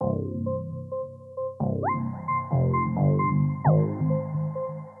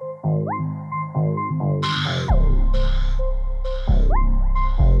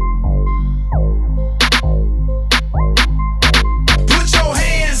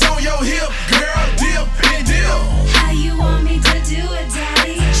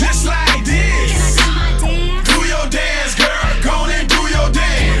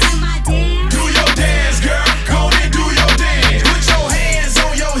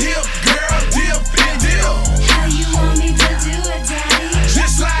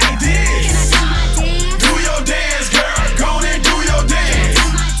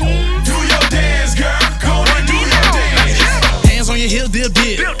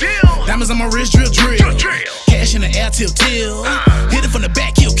Diamonds on my wrist, drill, drill. Cash in the air, till. Hit it from the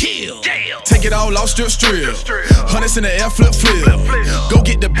back, kill. Take it all off, strip. Hundreds in the air, flip. Go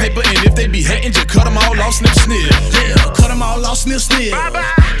get the paper, and if they be hating, just cut them all off, snip. Yeah, cut them all off, snip.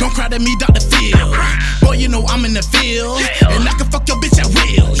 Don't cry to me, Dr. Phil. Boy, you know I'm in the field, and I can fuck your bitch, I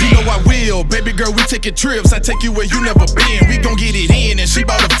will. You know I will, baby girl, we taking trips. I take you where you never been. We gon' get it in, and she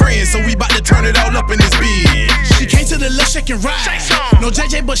bought a friend, so we bout to turn it all up in this bitch. She came to the left, shake and ride. No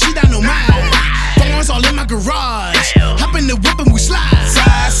JJ, but she down no mind. Phones all in my garage. Hop in the whip and we slide.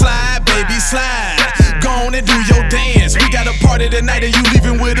 Slide, baby, slide. Go on and do your dance. We got a party tonight and you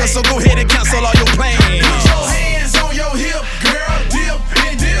leaving with us, so go ahead and cancel all your plans. Put your hands on your hip, girl, dip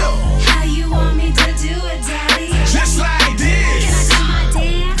and dip. How you want me to do it, daddy? Just like this. Can I do my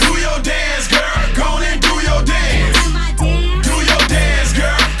dance? Do your dance, girl. Go on and do your dance. Do my dance? Do your dance,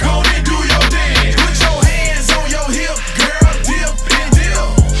 girl. Go on and do your dance. Put your hands on your hip, girl, dip and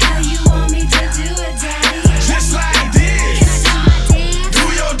dip. How you want me to do it, daddy? Just like this. Can I do my dance? Do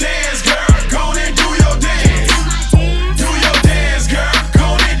your dance, girl. Go on and do your dance. Do my dance? Do your dance, girl. Go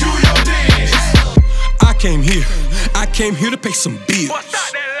on and do your dance. I came here to pay some bills.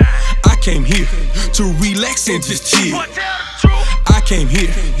 I came here to relax and just chill. I came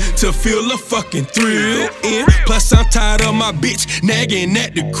here to feel a fucking thrill. And plus I'm tired of my bitch nagging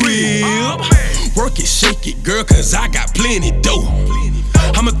at the crib. Work it, shake it, girl, cause I got plenty dough.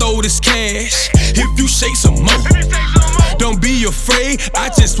 I'ma throw this cash if you shake some more. Don't be afraid, I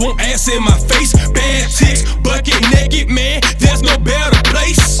just want ass in my face. Bad chicks, bucket naked, man, there's no better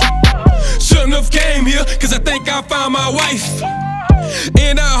place. Shouldn't have came here, cause I think I found my wife.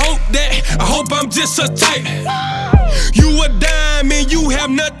 And I hope I'm just her type. You a dime and you have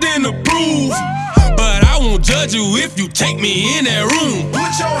nothing to prove, but I won't judge you if you take me in that room.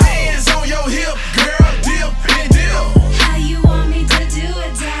 Put your hands